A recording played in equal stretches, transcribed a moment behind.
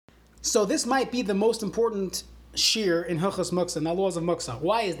So this might be the most important shir in Hilchos Muksa, in the laws of Muksa.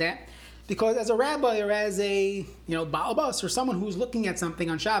 Why is that? Because as a rabbi or as a Baal Bas or someone who's looking at something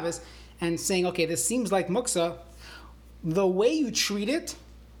on Shabbos and saying, okay, this seems like Muksa, the way you treat it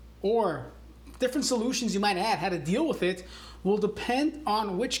or different solutions you might have, how to deal with it, will depend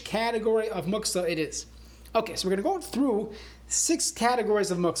on which category of Muksa it is. Okay, so we're going to go through 6 categories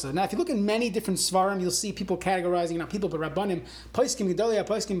of muksa. Now, if you look in many different svarim, you'll see people categorizing, not people, but Rabbanim, Poskim, Gedalia,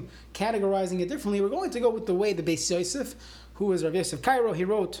 Poskim, categorizing it differently. We're going to go with the way the Beis Yosef, who is Rav Yosef Cairo, he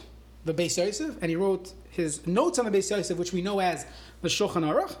wrote the Beis Yosef, and he wrote his notes on the Beis Yosef, which we know as the Shulchan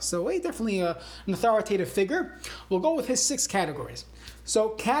Aruch. So, definitely an authoritative figure. We'll go with his 6 categories.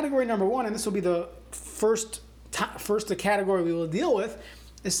 So, category number 1, and this will be the first category we will deal with,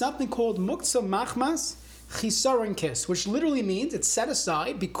 is something called muksa machmas chisaron kis, which literally means it's set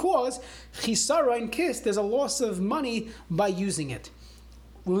aside because chisaron kis, there's a loss of money by using it.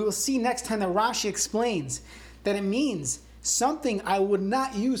 We will see next time that Rashi explains that it means something I would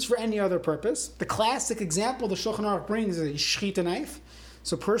not use for any other purpose. The classic example the Shulchan Aruch brings is a shechita knife.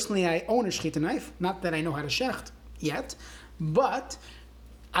 So personally, I own a shechita knife. Not that I know how to shecht yet, but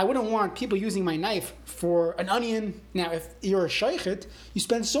I wouldn't want people using my knife for an onion. Now, if you're a shaychet, you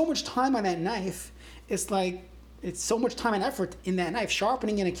spend so much time on that knife. It's so much time and effort in that knife,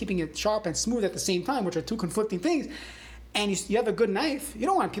 sharpening it and keeping it sharp and smooth at the same time, which are 2 conflicting things. And you have a good knife. You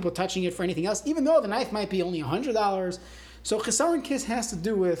don't want people touching it for anything else, even though the knife might be only $100. So chisaron kis has to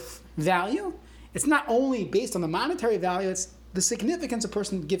do with value. It's not only based on the monetary value, it's the significance a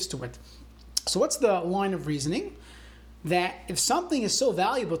person gives to it. So what's the line of reasoning? That if something is so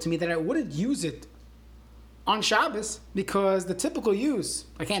valuable to me that I wouldn't use it on Shabbos, because the typical use,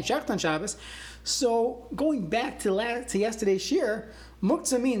 I can't shecht on Shabbos. So going back to yesterday's shir,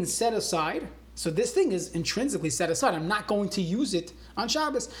 muktzah means set aside. So this thing is intrinsically set aside. I'm not going to use it on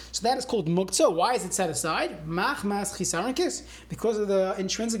Shabbos. So that is called muktzah. Why is it set aside? Machmas chisaron kis. Because of the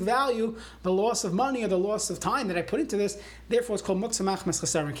intrinsic value, the loss of money or the loss of time that I put into this. Therefore, it's called muktzah machmas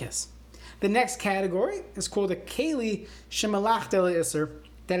chisaron kis. The next category is called a keli shemalach de le'isr,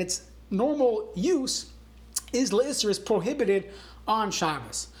 that its normal use is le'isr, is prohibited on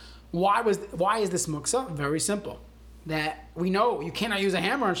Shabbos. Why is this muksa? Very simple. That we know you cannot use a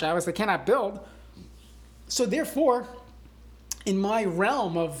hammer on Shabbos, they cannot build. So therefore, in my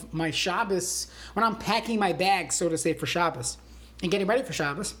realm of my Shabbos, when I'm packing my bag, so to say, for Shabbos, and getting ready for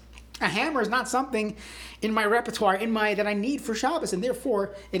Shabbos, a hammer is not something in my repertoire, that I need for Shabbos, and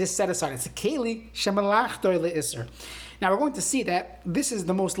therefore it is set aside. It's a keli shemalach doy le'isr. Now we're going to see that this is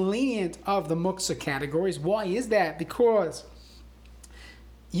the most lenient of the muksa categories. Why is that? Because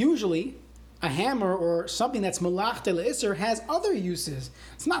usually a hammer or something that's malach de le'isr has other uses.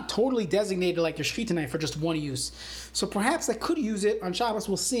 It's not totally designated like your shechita knife for just one use. So perhaps I could use it on Shabbos,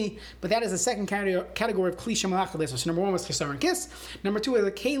 we'll see, but that is the second category of kli shemalach de le'isr. So number 1 was chisaron kis. Number 2 is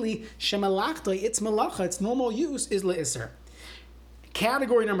a keli shemalach de, its malacha, its normal use is le'isr.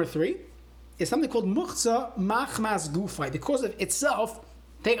 Category number 3 is something called muktzah machmas gufay. Because of itself,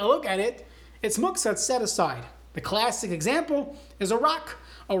 take a look at it, it's muktzah, it's set aside. The classic example is a rock.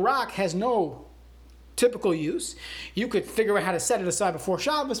 A rock has no typical use. You could figure out how to set it aside before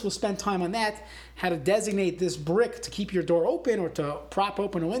Shabbos. We'll spend time on that, how to designate this brick to keep your door open or to prop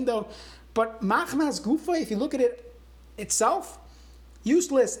open a window. But machmas gufa, if you look at it itself,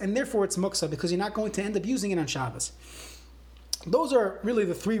 useless, and therefore it's muksa, because you're not going to end up using it on Shabbos. Those are really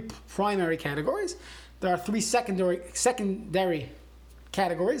the 3 primary categories. There are 3 secondary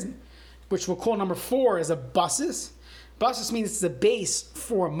categories, which we'll call number 4 as a basis. Basis means it's the base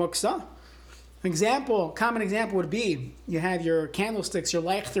for muksa. Common example would be, you have your candlesticks, your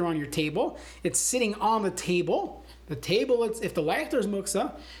leichter on your table. It's sitting on the table. The table, if the leichter is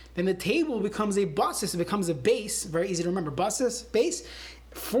muksa, then the table becomes a basis. It becomes a base. Very easy to remember. Basis, base,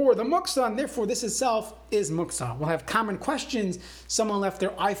 for the muksa, and therefore this itself is muksa. We'll have common questions. Someone left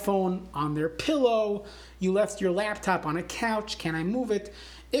their iPhone on their pillow. You left your laptop on a couch. Can I move it?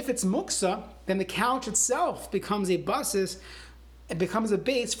 If it's muksa, then the couch itself becomes a basis. It becomes a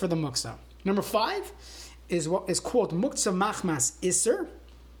base for the muksa. Number 5 is what is called muktzah machmas iser,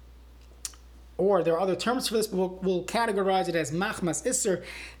 or there are other terms for this, but we'll categorize it as machmas iser,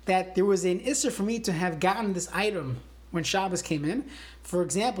 that there was an iser for me to have gotten this item when Shabbos came in. For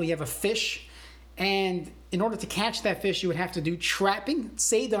example, you have a fish, and in order to catch that fish, you would have to do trapping,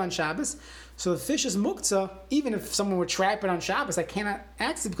 seder on Shabbos. So the fish is muktzah. Even if someone would trap it on Shabbos, I cannot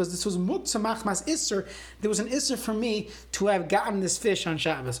ask it because this was muktzah machmas isser. There was an isser for me to have gotten this fish on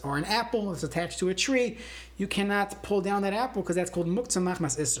Shabbos. Or an apple that's attached to a tree. You cannot pull down that apple because that's called muktzah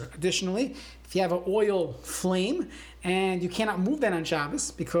machmas isser. Additionally, if you have an oil flame and you cannot move that on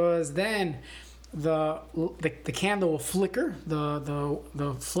Shabbos because then the candle will flicker,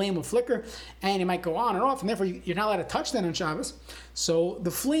 the flame will flicker, and it might go on and off, and therefore you're not allowed to touch that on Shabbos. So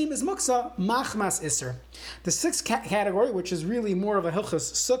the flame is muksa machmas iser. The sixth category, which is really more of a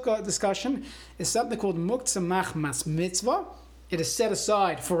hilchos sukkah discussion, is something called muksa machmas mitzvah. It is set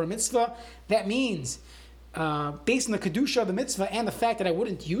aside for a mitzvah. That means, based on the kedusha of the mitzvah and the fact that I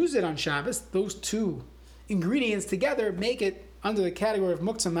wouldn't use it on Shabbos, those two ingredients together make it under the category of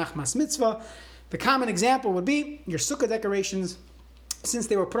muksa machmas mitzvah. The common example would be your sukkah decorations, since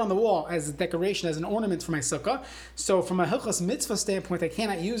they were put on the wall as a decoration, as an ornament for my sukkah. So from a hilchos mitzvah standpoint, I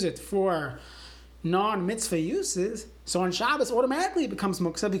cannot use it for non-mitzvah uses. So on Shabbos, automatically it becomes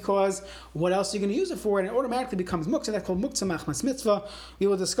muksa, because what else are you going to use it for? And it automatically becomes muksa. That's called muksa machmas mitzvah. We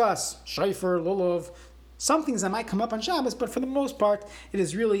will discuss shayfer, lulav, some things that might come up on Shabbos, but for the most part, it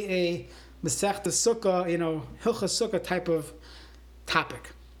is really a Masechta Sukkah, hilchos sukkah type of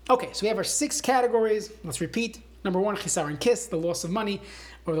topic. Okay, so we have our 6 categories. Let's repeat. Number 1, chisar and kiss, the loss of money,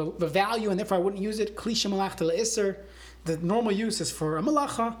 or the value, and therefore I wouldn't use it. Kli shemalachta le'isser. The normal use is for a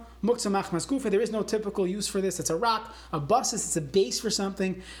malacha. Muktzah machmas gufa. There is no typical use for this. It's a rock. A bus it's a base for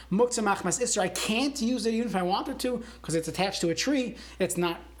something. Muktzah machmas isser. I can't use it even if I wanted to because it's attached to a tree. It's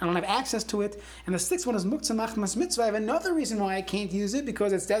not. I don't have access to it. And the 6th one is muktzah machmas mitzvah. I have another reason why I can't use it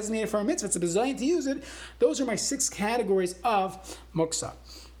because it's designated for a mitzvah. It's a design to use it. Those are my 6 categories of muktzah.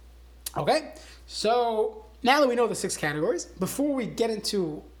 Okay, so now that we know the 6 categories, before we get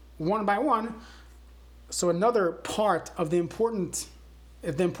into one by one, so another part of the importance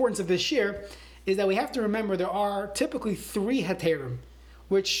of this year is that we have to remember there are typically 3 heterim,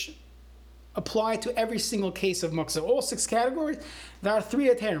 which apply to every single case of muktzah. All 6 categories, there are 3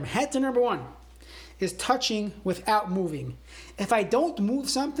 heterim. Heter number 1 is touching without moving. If I don't move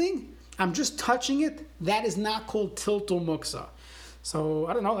something, I'm just touching it, that is not called tiltul muktzah. So,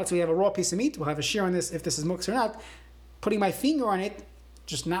 I don't know, let's say we have a raw piece of meat. We'll have a share on this, if this is muktzah or not. Putting my finger on it,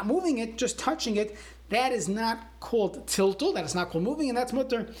 just not moving it, just touching it, that is not called tiltul. That is not called moving, and that's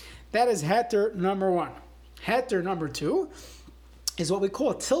mutter. That is heter number 1. Heter number 2 is what we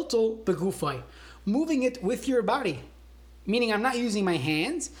call tiltul begufay. Moving it with your body. Meaning I'm not using my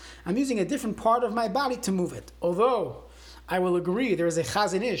hands. I'm using a different part of my body to move it. Although, I will agree, there is a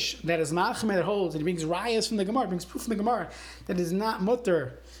Chazon Ish that is Ma'achmer that holds, and he brings rayas from the Gemara, brings proof from the Gemara, that is not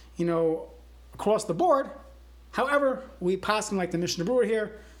mutter, across the board. However, we pass him like the Mishnah Berurah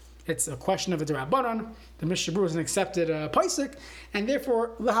here. It's a question of a D'Rabbanan. The Mishnah Berurah is an accepted paisik, and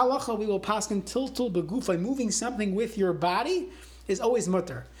therefore, the halacha, we will pass him tiltul begufay, moving something with your body is always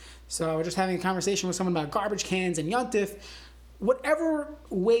mutter. So, we're just having a conversation with someone about garbage cans and yontif. Whatever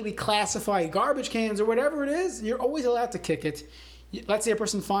way we classify garbage cans or whatever it is, you're always allowed to kick it. Let's say a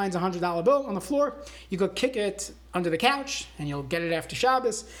person finds a $100 bill on the floor, you go kick it under the couch and you'll get it after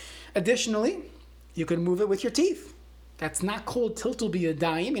Shabbos. Additionally, you can move it with your teeth. That's not called tiltul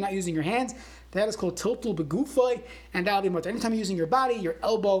b'yadayim. You're not using your hands. That is called tiltul begufay, and that'll be mutter. Anytime you're using your body, your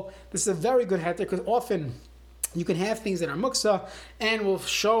elbow, this is a very good heter because often you can have things that are muksa and will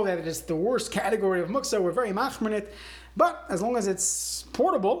show that it is the worst category of muksa. We're very machmer it. But as long as it's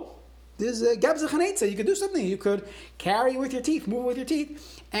portable, there's a gabza chanetza. You could do something. You could carry it with your teeth, move it with your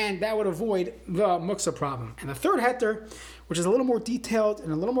teeth, and that would avoid the muksa problem. And the 3rd heter, which is a little more detailed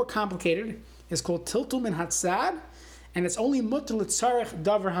and a little more complicated, is called tiltul min hatzad, and it's only mutter l'tzarech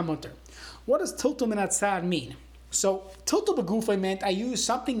davar hamutter. What does tiltul min hatzad mean? So tiltul begufay meant I use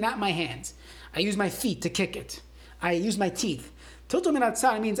something, not my hands. I use my feet to kick it. I use my teeth. Tiltul min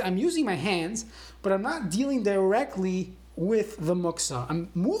hatzad means I'm using my hands, but I'm not dealing directly with the muksa. I'm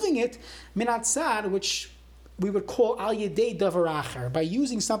moving it min hatzad, which we would call al yedei davar acher, by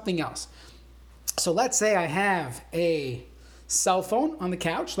using something else. So let's say I have a cell phone on the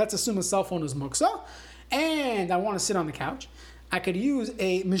couch. Let's assume a cell phone is muksa, and I want to sit on the couch. I could use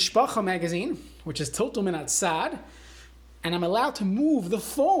a mishpacha magazine, which is tiltul min hatzad, and I'm allowed to move the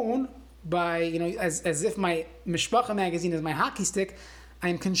phone by, as if my mishpacha magazine is my hockey stick. I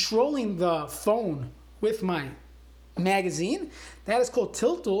am controlling the phone with my magazine. That is called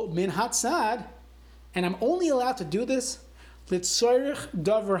tiltul min hatzad, and I'm only allowed to do this litzorich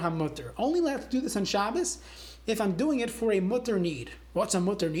davar hamutter. Only allowed to do this on Shabbos if I'm doing it for a mutter need. What's a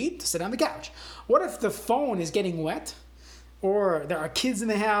mutter need? To sit on the couch. What if the phone is getting wet, or there are kids in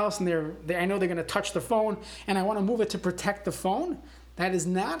the house and I know they're going to touch the phone, and I want to move it to protect the phone? That is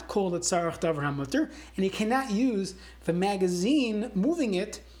not called a tzarech davar hamutter, and you cannot use the magazine moving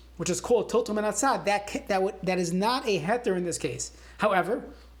it, which is called tiltul min hatzad. That is not a heter in this case. However,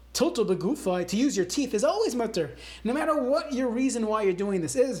 tiltul begufay, to use your teeth, is always mutter. No matter what your reason why you're doing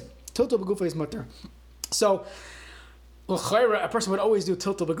this is, tiltul begufay is mutter. So, L'chayra, a person would always do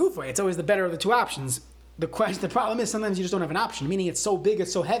tiltal begufa. It's always the better of the two options. The problem is sometimes you just don't have an option, meaning it's so big,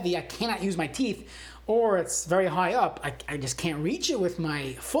 it's so heavy, I cannot use my teeth, or it's very high up, I just can't reach it with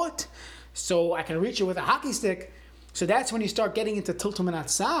my foot, so I can reach it with a hockey stick. So that's when you start getting into tiltul min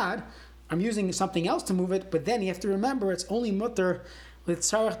hatzad. I'm using something else to move it, but then you have to remember it's only mutter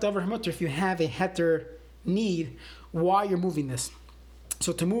litzarech davar mutter if you have a heter need while you're moving this.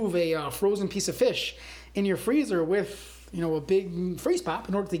 So to move a frozen piece of fish in your freezer with a big freeze pop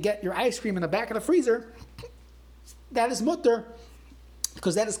in order to get your ice cream in the back of the freezer, that is mutter,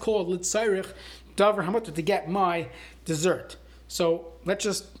 because that is called litzarech davar hamutter, to get my dessert. So let's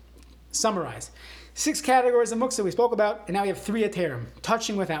just summarize. 6 categories of muksa we spoke about, and now we have 3 aterim.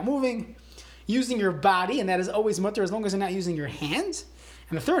 Touching without moving, using your body, and that is always mutter as long as you're not using your hands.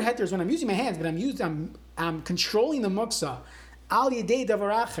 And the third heter is when I'm using my hands, but I'm controlling the muksa al yedei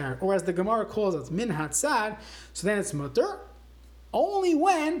davar acher, or as the Gemara calls it, min hatzad. So then it's mutter only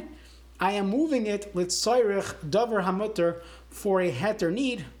when I am moving it litzarech davar hamutter for a heter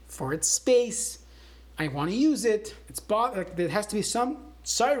need, for its space. I want to use it. There has to be some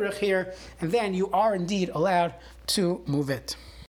tzarech here, and then you are indeed allowed to move it.